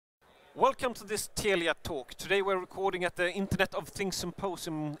Welcome to this Telia Talk. Today we're recording at the Internet of Things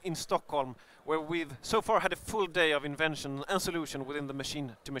Symposium in Stockholm, where we've so far had a full day of invention and solution within the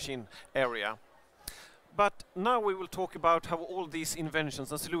machine-to-machine area. But now we will talk about how all these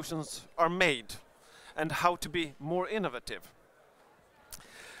inventions and solutions are made and how to be more innovative.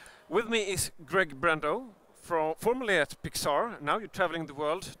 With me is Brandeau, formerly at Pixar. Now you're traveling the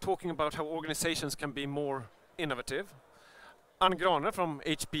world talking about how organizations can be more innovative. Granö from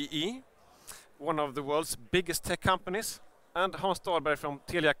HPE, one of the world's biggest tech companies, and Hans Dahlberg from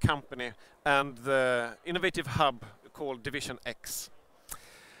Telia Company and the innovative hub called Division X.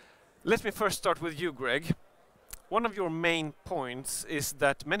 Let me first start with you, Greg. One of your main points is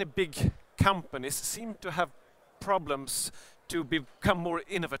that many big companies seem to have problems to become more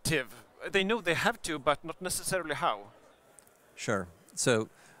innovative. They know they have to, but not necessarily how. Sure. So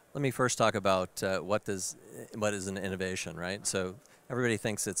let me first talk about what is an innovation, right? So everybody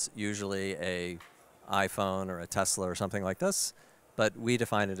thinks it's usually a iPhone or a Tesla or something like this, but we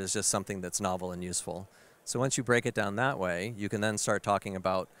define it as just something that's novel and useful. So once you break it down that way, you can then start thinking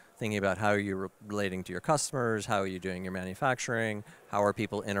about how you're relating to your customers, how are you doing your manufacturing, how are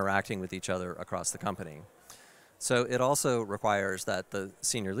people interacting with each other across the company. So it also requires that the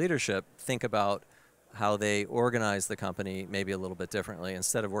senior leadership think about how they organize the company maybe a little bit differently.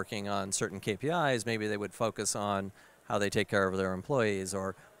 Instead of working on certain KPIs, maybe they would focus on how they take care of their employees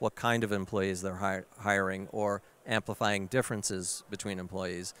or what kind of employees they're hiring or amplifying differences between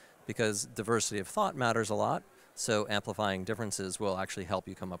employees, because diversity of thought matters a lot, so amplifying differences will actually help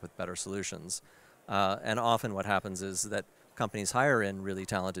you come up with better solutions. And often what happens is that companies hire in really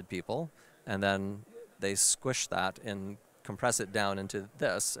talented people and then they squish that and compress it down into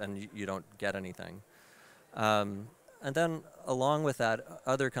this and you don't get anything. And then along with that,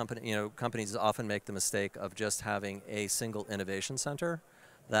 other companies often make the mistake of just having a single innovation center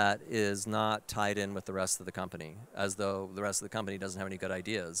that is not tied in with the rest of the company, as though the rest of the company doesn't have any good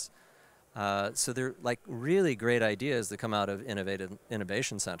ideas. So they're like really great ideas that come out of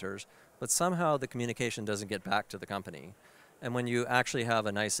innovation centers, but somehow the communication doesn't get back to the company. And when you actually have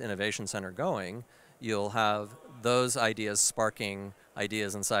a nice innovation center going, you'll have those ideas sparking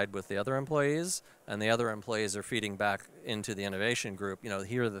ideas inside with the other employees, and the other employees are feeding back into the innovation group,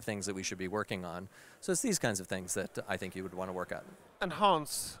 here are the things that we should be working on. So it's these kinds of things that I think you would want to work at. And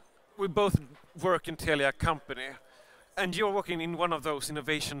Hans, we both work in Telia Company, and you're working in one of those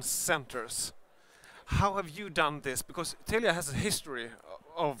innovation centers. How have you done this? Because Telia has a history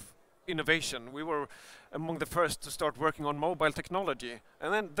of innovation. We were among the first to start working on mobile technology,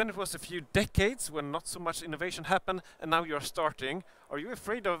 and then it was a few decades when not so much innovation happened, and now you're starting. Are you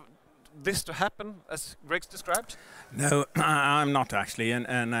afraid of this to happen, as Greg's described? No, I'm not actually,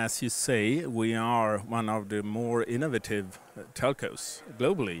 and as you say, we are one of the more innovative telcos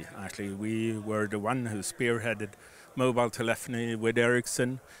globally. Actually, we were the one who spearheaded mobile telephony with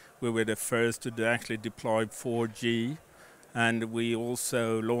Ericsson. We were the first to actually deploy 4G. And we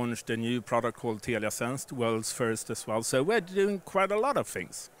also launched a new product called Telia Sense, the world's first as well. So we're doing quite a lot of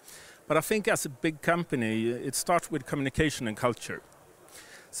things. But I think as a big company, it starts with communication and culture.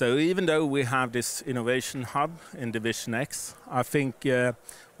 So even though we have this innovation hub in Division X, I think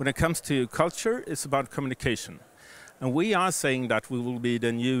when it comes to culture, it's about communication. And we are saying that we will be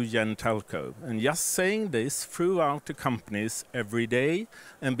the new Gen Telco. And just saying this throughout the companies every day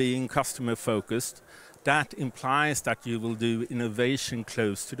and being customer focused, that implies that you will do innovation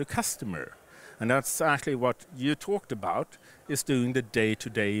close to the customer. And that's actually what you talked about, is doing the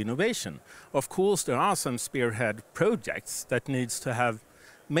day-to-day innovation. Of course, there are some spearhead projects that needs to have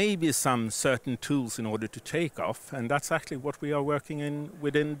maybe some certain tools in order to take off, and that's actually what we are working in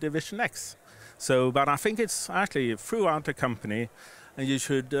within Division X. So, but I think it's actually throughout the company, and you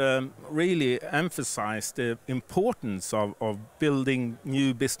should really emphasize the importance of building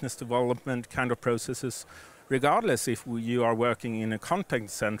new business development kind of processes, regardless if you are working in a contact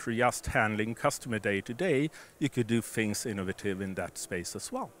center just handling customer day to day, you could do things innovative in that space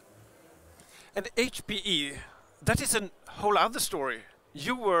as well. And HPE, that is a whole other story.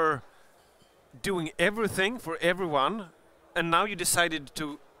 You were doing everything for everyone, and now you decided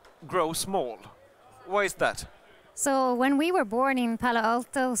to grow small. Why is that? So when we were born in Palo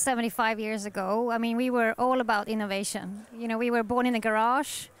Alto 75 years ago, we were all about innovation. We were born in a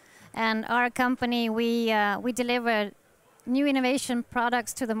garage, and our company, we delivered new innovation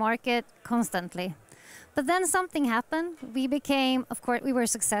products to the market constantly. But then something happened. We were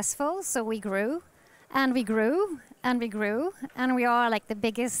successful, so we grew, and we grew, and we grew, and we are like the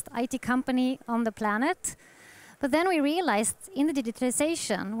biggest IT company on the planet. But then we realized in the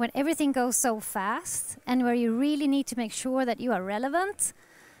digitalization, when everything goes so fast and where you really need to make sure that you are relevant,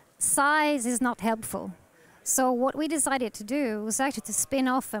 size is not helpful. So what we decided to do was actually to spin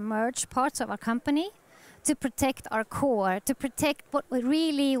off and merge parts of our company to protect our core, to protect what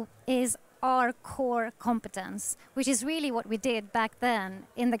really is our core competence, which is really what we did back then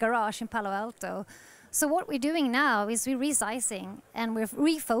in the garage in Palo Alto. So what we're doing now is we're resizing and we're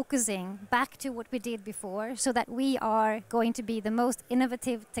refocusing back to what we did before so that we are going to be the most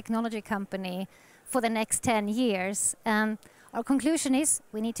innovative technology company for the next 10 years. And our conclusion is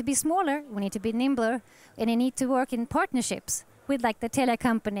we need to be smaller, we need to be nimbler, and we need to work in partnerships with like the Telia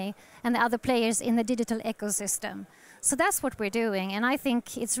Company and the other players in the digital ecosystem. So that's what we're doing, and I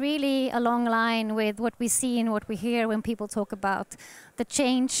think it's really a long line with what we see and what we hear when people talk about the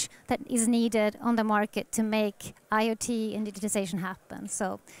change that is needed on the market to make IoT and digitalization happen.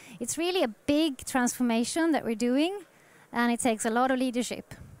 So it's really a big transformation that we're doing, and it takes a lot of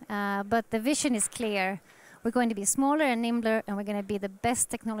leadership. But the vision is clear. We're going to be smaller and nimbler, and we're going to be the best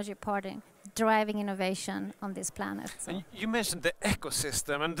technology partner driving innovation on this planet. So. And you mentioned the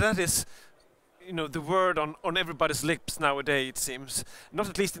ecosystem, and that is, you know, the word on everybody's lips nowadays, it seems. Not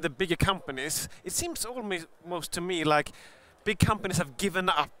at least in the bigger companies. It seems almost to me like big companies have given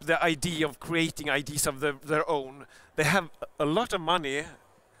up the idea of creating IDs of their own. They have a lot of money,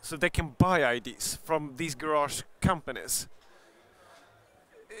 so they can buy IDs from these garage companies.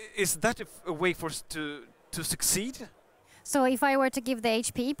 Is that a way for us to succeed? So if I were to give the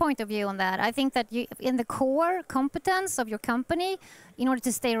HPE point of view on that, I think that in the core competence of your company, in order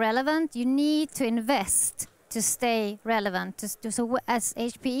to stay relevant, you need to invest to stay relevant. So as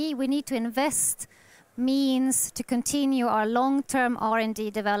HPE, we need to invest means to continue our long-term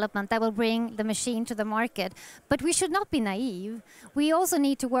R&D development that will bring the machine to the market. But we should not be naive. We also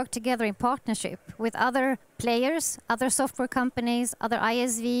need to work together in partnership with other players, other software companies, other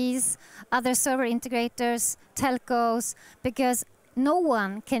ISVs, other server integrators, telcos, because no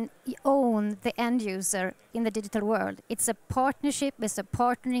one can own the end user in the digital world. It's a partnership, it's a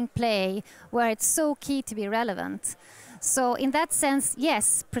partnering play where it's so key to be relevant. So in that sense,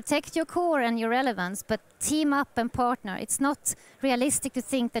 yes, protect your core and your relevance, but team up and partner. It's not realistic to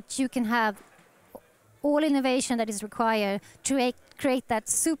think that you can have all innovation that is required to create that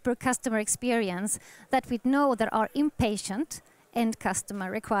super customer experience that we know that our impatient end customer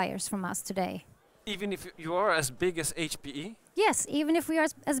requires from us today. Even if you are as big as HPE? Yes, even if we are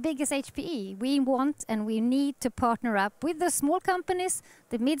as big as HPE, we want and we need to partner up with the small companies,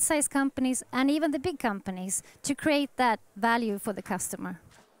 the mid-sized companies, and even the big companies to create that value for the customer.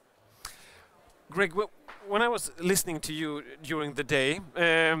 Greg, when I was listening to you during the day,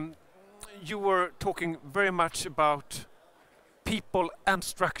 you were talking very much about people and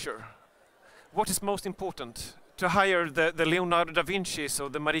structure. What is most important? To hire the Leonardo da Vinci's or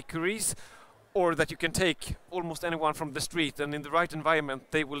the Marie Curie's, or that you can take almost anyone from the street and in the right environment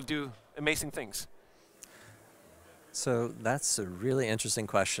they will do amazing things? So that's a really interesting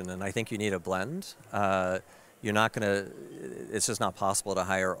question, and I think you need a blend. You're not going to, it's just not possible to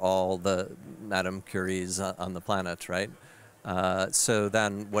hire all the Madame Curies on the planet, right? So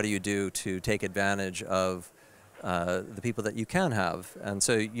then what do you do to take advantage of the people that you can have? And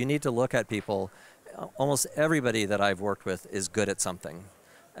so you need to look at people. Almost everybody that I've worked with is good at something.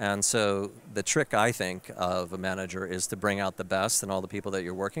 And so the trick, I think, of a manager is to bring out the best in all the people that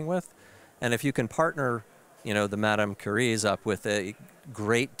you're working with. And if you can partner, you know, the Madame Curie's up with a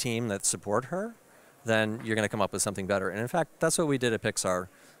great team that support her, then you're going to come up with something better. And in fact, that's what we did at Pixar.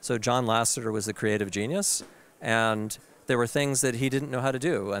 So John Lasseter was the creative genius, and there were things that he didn't know how to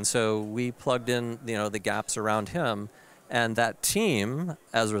do. And so we plugged in, you know, the gaps around him, and that team,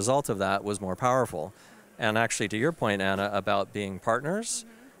 as a result of that, was more powerful. And actually, to your point, Anna, about being partners,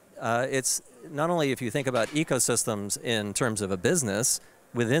 it's not only if you think about ecosystems in terms of a business,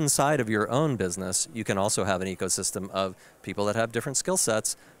 within inside of your own business, you can also have an ecosystem of people that have different skill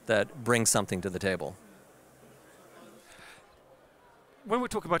sets that bring something to the table. When we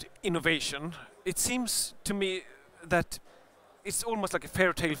talk about innovation, it seems to me that it's almost like a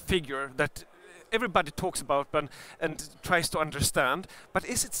fairy tale figure that everybody talks about and tries to understand, but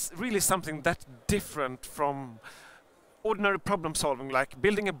is it really something that different from ordinary problem solving, like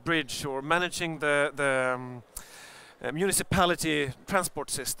building a bridge or managing the municipality transport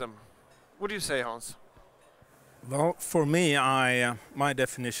system? What do you say, Hans? Well, for me, my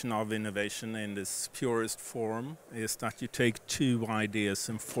definition of innovation in this purest form is that you take two ideas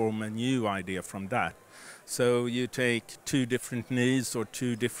and form a new idea from that. So you take two different needs or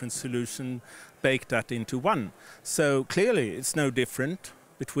two different solutions, bake that into one. So clearly it's no different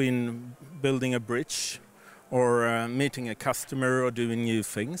between building a bridge or meeting a customer or doing new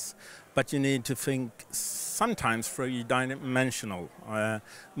things. But you need to think sometimes three-dimensional.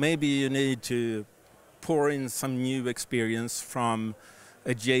 Maybe you need to pour in some new experience from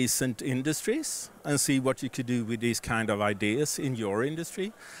adjacent industries and see what you could do with these kind of ideas in your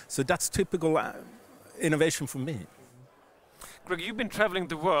industry. So that's typical innovation for me. Greg, you've been traveling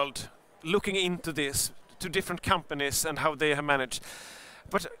the world looking into this, to different companies and how they have managed.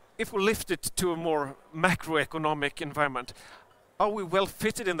 But if we lift it to a more macroeconomic environment, are we well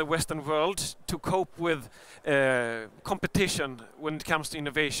fitted in the Western world to cope with competition when it comes to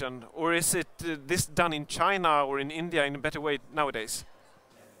innovation? Or is it this done in China or in India in a better way nowadays?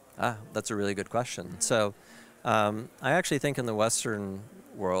 That's a really good question. So I actually think in the Western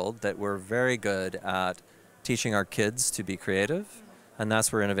world that we're very good at teaching our kids to be creative, and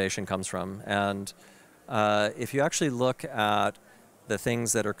that's where innovation comes from. And if you actually look at the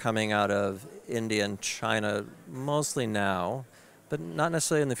things that are coming out of India and China, mostly now, but not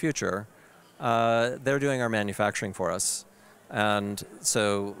necessarily in the future, they're doing our manufacturing for us. And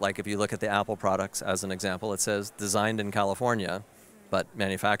so, like if you look at the Apple products as an example, it says designed in California, but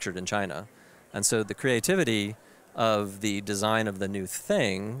manufactured in China. And so the creativity of the design of the new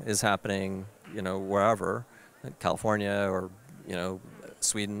thing is happening, wherever, California or,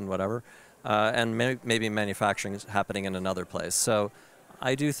 Sweden, whatever. And maybe manufacturing is happening in another place. So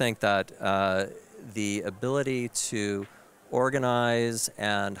I do think that the ability to organize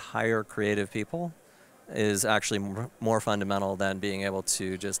and hire creative people is actually more fundamental than being able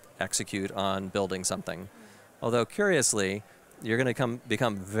to just execute on building something. Although curiously, you're going to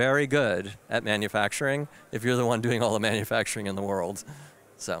become very good at manufacturing if you're the one doing all the manufacturing in the world.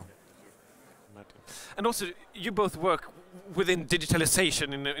 So. And also, you both work within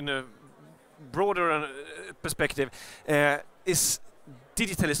digitalization in a broader perspective. Is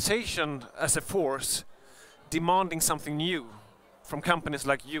digitalization as a force demanding something new from companies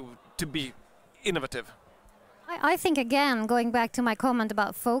like you to be innovative? I think, again, going back to my comment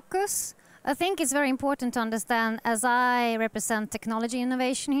about focus, I think it's very important to understand, as I represent technology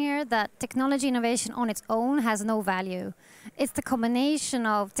innovation here, that technology innovation on its own has no value. It's the combination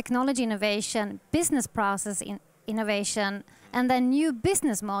of technology innovation, business process innovation, and then new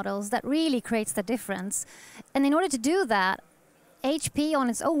business models that really creates the difference. And in order to do that, HP on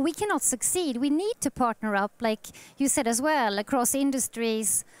its own, we cannot succeed. We need to partner up, like you said as well, across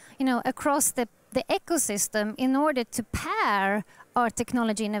industries, across the ecosystem in order to pair our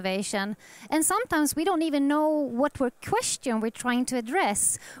technology innovation. And sometimes we don't even know what question we're trying to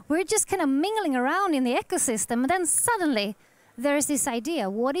address. We're just kind of mingling around in the ecosystem, and then suddenly there's this idea,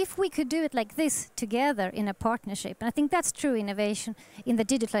 what if we could do it like this together in a partnership? And I think that's true innovation in the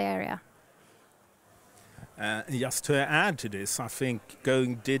digital area. Just to add to this, I think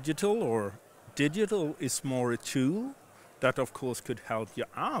going digital is more a tool that of course could help you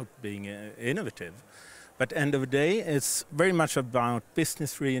out being innovative. But end of the day, it's very much about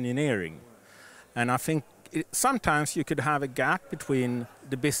business re-engineering. And I think sometimes you could have a gap between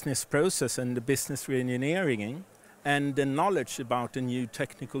the business process and the business re-engineering and the knowledge about the new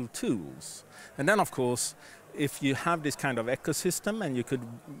technical tools. And then of course, if you have this kind of ecosystem and you could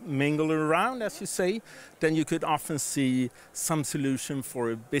mingle around, as you say, then you could often see some solution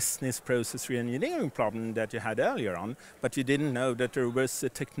for a business process re-engineering problem that you had earlier on, but you didn't know that there was a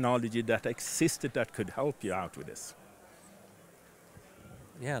technology that existed that could help you out with this.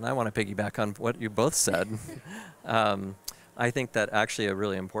 Yeah, and I want to piggyback on what you both said. I think that actually a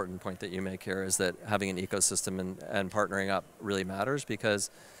really important point that you make here is that having an ecosystem and partnering up really matters, because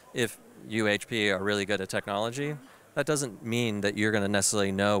if you, HP, are really good at technology, that doesn't mean that you're going to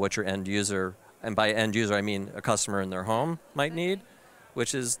necessarily know what your end user, and by end user I mean a customer in their home, might need,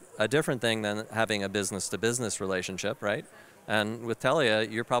 which is a different thing than having a business-to-business relationship, right? And with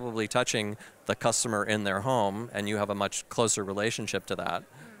Telia, you're probably touching the customer in their home, and you have a much closer relationship to that.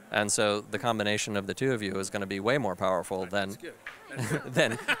 And so the combination of the two of you is going to be way more powerful than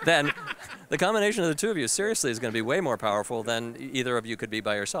the combination of the two of you seriously is going to be way more powerful than either of you could be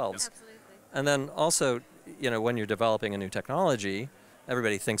by yourselves. Absolutely. And then also, when you're developing a new technology,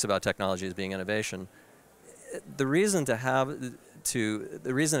 everybody thinks about technology as being innovation. The reason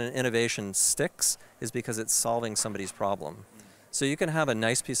an innovation sticks is because it's solving somebody's problem. So you can have a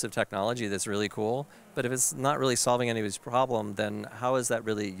nice piece of technology that's really cool, but if it's not really solving anybody's problem, then how is that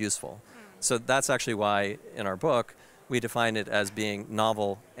really useful? So that's actually why in our book we define it as being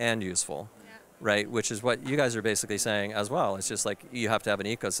novel and useful, right? Which is what you guys are basically saying as well. It's just like you have to have an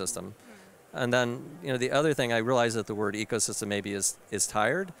ecosystem. And then the other thing, I realize that the word ecosystem maybe is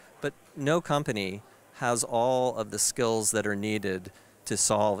tired, but no company has all of the skills that are needed to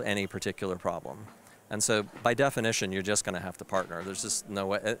solve any particular problem. And so by definition, you're just going to have to partner. There's just no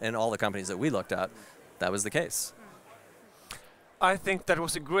way, in all the companies that we looked at, that was the case. I think that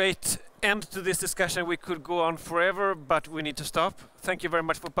was a great end to this discussion. We could go on forever, but we need to stop. Thank you very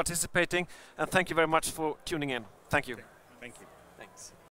much for participating, and thank you very much for tuning in. Thank you. Thank you. Thanks.